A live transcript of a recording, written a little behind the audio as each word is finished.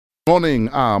Morning,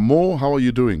 Mo. How are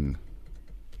you doing?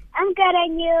 I'm good,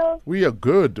 and you? We are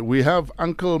good. We have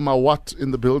Uncle Mawat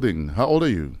in the building. How old are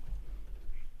you?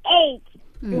 8.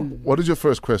 What is your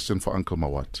first question for Uncle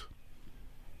Mawat?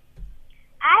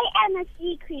 I am a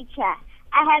sea creature.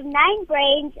 I have 9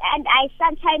 brains, and I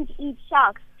sometimes eat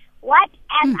sharks. What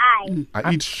am I?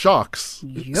 I eat sharks.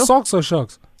 Socks or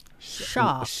sharks?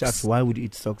 Sharks. Why would you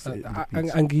eat socks in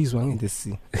the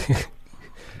sea?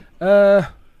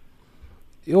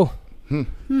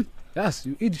 Yes,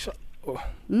 you eat sharks.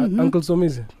 Uncle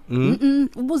Somizi.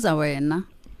 Ubuza wena.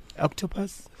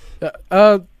 Octopus?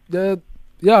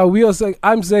 Yeah, we are saying.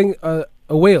 I'm saying a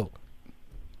whale.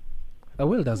 A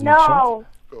whale doesn't eat sharks.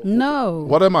 No.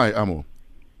 What am I, Amo?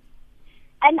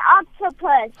 An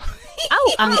octopus.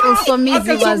 Oh, Uncle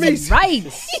Somizi was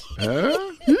right.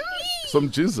 Some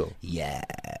jizzle. Yeah.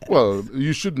 Well,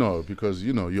 you should know because,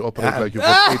 you operate like you've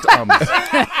got 8 arms.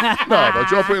 No, but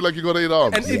you operate like you got 8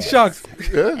 arms. And eat sharks.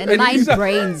 Yeah? And 9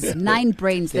 brains. 9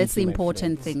 brains. That's the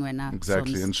important thing right now.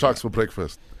 Exactly. And sharks for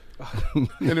breakfast.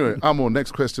 Anyway, Amo,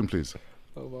 next question, please.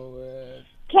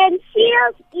 Can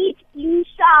seals eat blue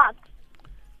sharks?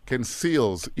 Can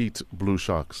seals eat blue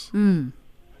sharks?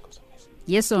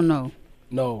 Yes or no?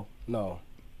 No.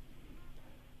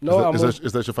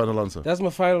 Is that your final answer? That's my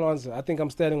final answer. I think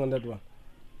I'm standing on that one.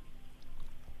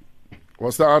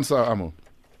 What's the answer, Amo?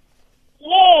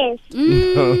 Yes.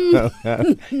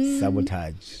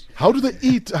 Sabotage. How do they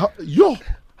eat? How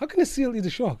can a seal eat a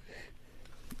shark?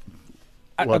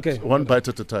 What? Okay. One bite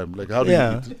at a time. Like, how do you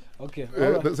eat? Okay.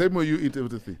 The same way you eat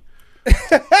everything.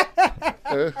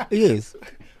 Yes.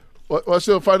 What's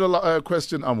your final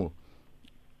question, Amo?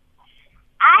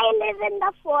 I live in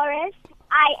the forest.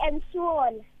 I am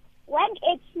small. When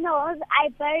it snows, I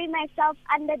bury myself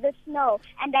under the snow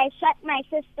and I shut my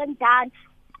system down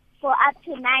for up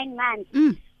to 9 months.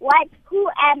 Who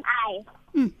am I?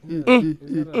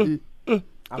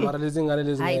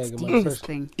 It's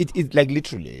interesting. It is like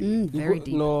literally. Very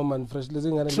deep. No, man. Fresh.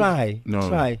 Try. No.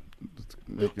 Try.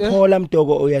 Hola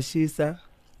mtogo oyashisa.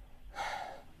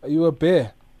 Are you a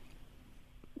bear?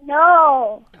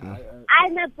 No.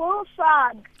 I'm a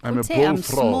bullfrog. I'm a I'm bullfrog.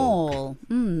 small.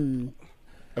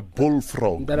 A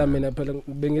bullfrog. That I mean,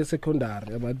 being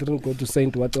secondary, but I didn't go to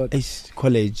Saint what?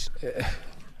 College.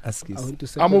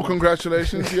 Amo,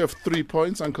 congratulations. You have 3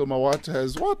 points. Uncle Mawat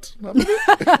has what?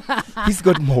 He's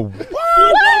got more.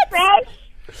 DJ Fresh?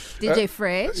 DJ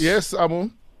Fresh? Yes, Amo.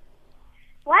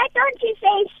 Why don't you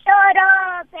say shut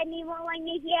up anymore when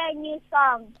you hear a new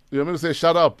song? You want me to say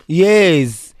shut up?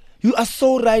 Yes. You are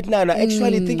so right now. Now,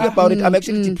 actually thinking about it, I'm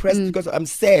actually depressed because I'm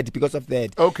sad because of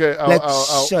that. Okay,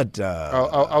 shut up.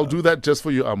 I'll do that just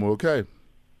for you, Amo, okay?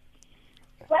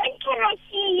 When can I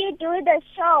see you do the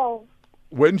show?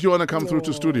 When do you want to come through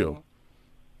to studio?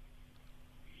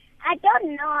 I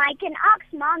don't know. I can ask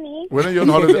Mommy. When are you on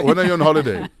holiday?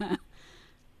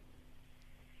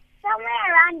 Somewhere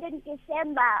around in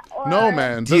December. Or No,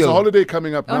 man. There's a holiday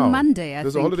coming up now. On Monday,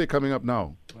 There's a holiday coming up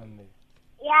now.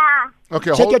 Yeah.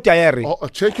 Okay, Check your diary.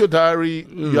 Check your diary.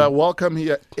 You are welcome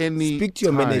here any Speak to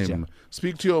your manager.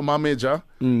 Speak to your manager.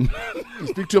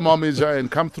 Speak to your manager and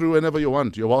come through whenever you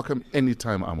want. You're welcome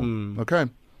anytime, Amo. Okay?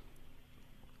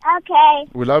 Okay.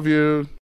 We love you.